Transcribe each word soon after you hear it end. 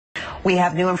We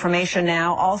have new information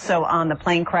now also on the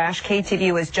plane crash.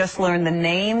 KTVU has just learned the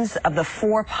names of the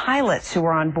 4 pilots who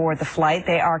were on board the flight.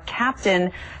 They are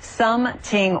Captain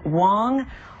Ting Wong,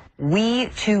 Wee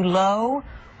Tu Lo,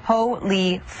 Ho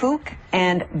Lee Fuk,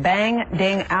 and Bang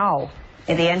Ding Ao.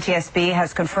 The NTSB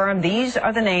has confirmed these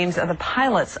are the names of the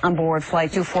pilots on board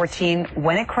Flight 214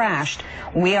 when it crashed.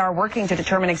 We are working to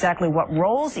determine exactly what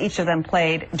roles each of them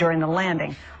played during the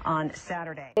landing on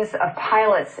Saturday. Of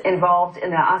pilots involved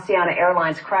in the Asiana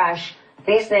Airlines crash,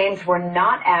 these names were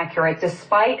not accurate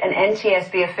despite an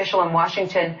NTSB official in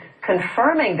Washington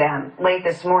confirming them late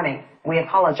this morning. We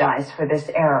apologize for this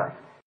error.